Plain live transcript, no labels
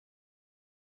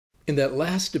In that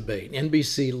last debate,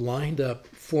 NBC lined up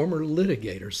former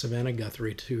litigator Savannah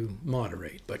Guthrie to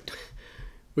moderate, but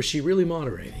was she really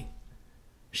moderating?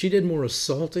 She did more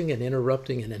assaulting and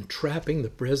interrupting and entrapping the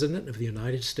President of the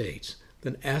United States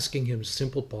than asking him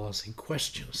simple policy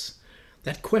questions.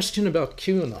 That question about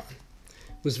QAnon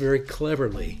was very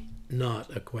cleverly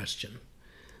not a question.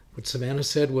 What Savannah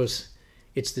said was,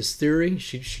 it's this theory,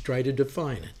 she tried to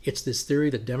define it, it's this theory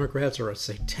that Democrats are a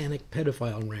satanic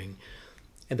pedophile ring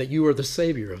and that you are the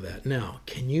savior of that. Now,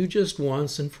 can you just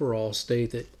once and for all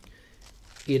state that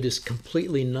it is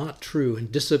completely not true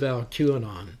and disavow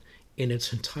QAnon in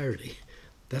its entirety?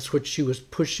 That's what she was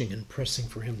pushing and pressing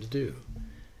for him to do.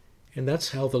 And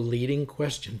that's how the leading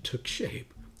question took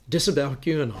shape. Disavow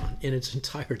QAnon in its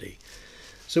entirety.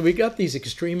 So we got these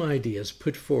extreme ideas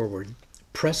put forward,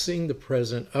 pressing the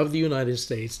President of the United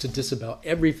States to disavow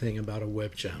everything about a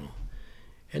web channel.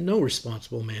 And no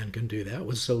responsible man can do that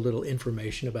with so little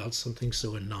information about something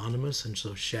so anonymous and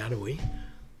so shadowy.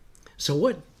 So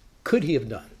what could he have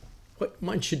done? What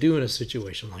might you do in a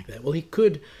situation like that? Well, he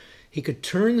could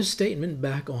turn the statement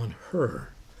back on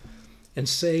her and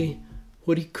say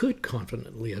what he could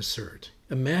confidently assert.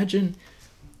 Imagine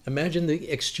the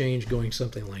exchange going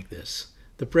something like this.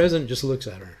 The President just looks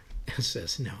at her and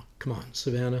says, now, come on,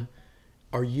 Savannah,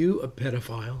 are you a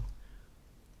pedophile?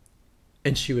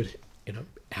 And she would,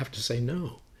 have to say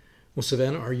no. Well,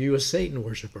 Savannah, are you a Satan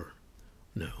worshiper?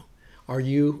 No. Are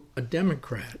you a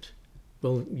Democrat?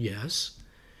 Well, yes.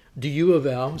 Do you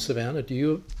avow, Savannah, do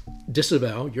you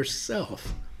disavow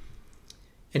yourself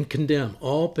and condemn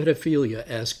all pedophilia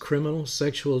as criminal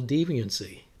sexual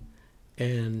deviancy?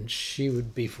 And she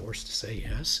would be forced to say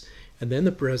yes. And then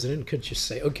the President could just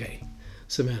say, okay,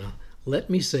 Savannah, let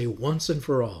me say once and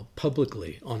for all,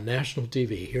 publicly on national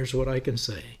TV, here's what I can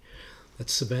say, that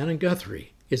Savannah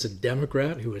Guthrie is a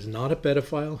Democrat who is not a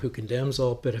pedophile, who condemns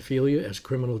all pedophilia as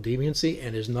criminal deviancy,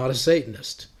 and is not a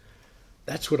Satanist.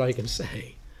 That's what I can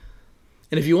say.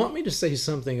 And if you want me to say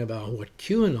something about what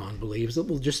QAnon believes, it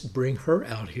will just bring her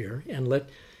out here and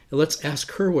let's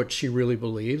ask her what she really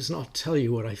believes, and I'll tell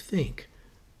you what I think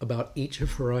about each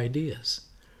of her ideas.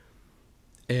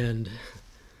 And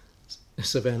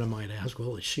Savannah might ask,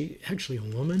 well, is she actually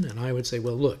a woman? And I would say,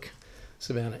 well, look,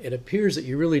 Savannah, it appears that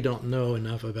you really don't know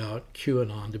enough about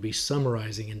QAnon to be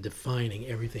summarizing and defining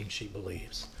everything she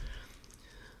believes.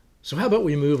 So how about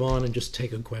we move on and just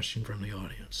take a question from the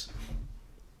audience?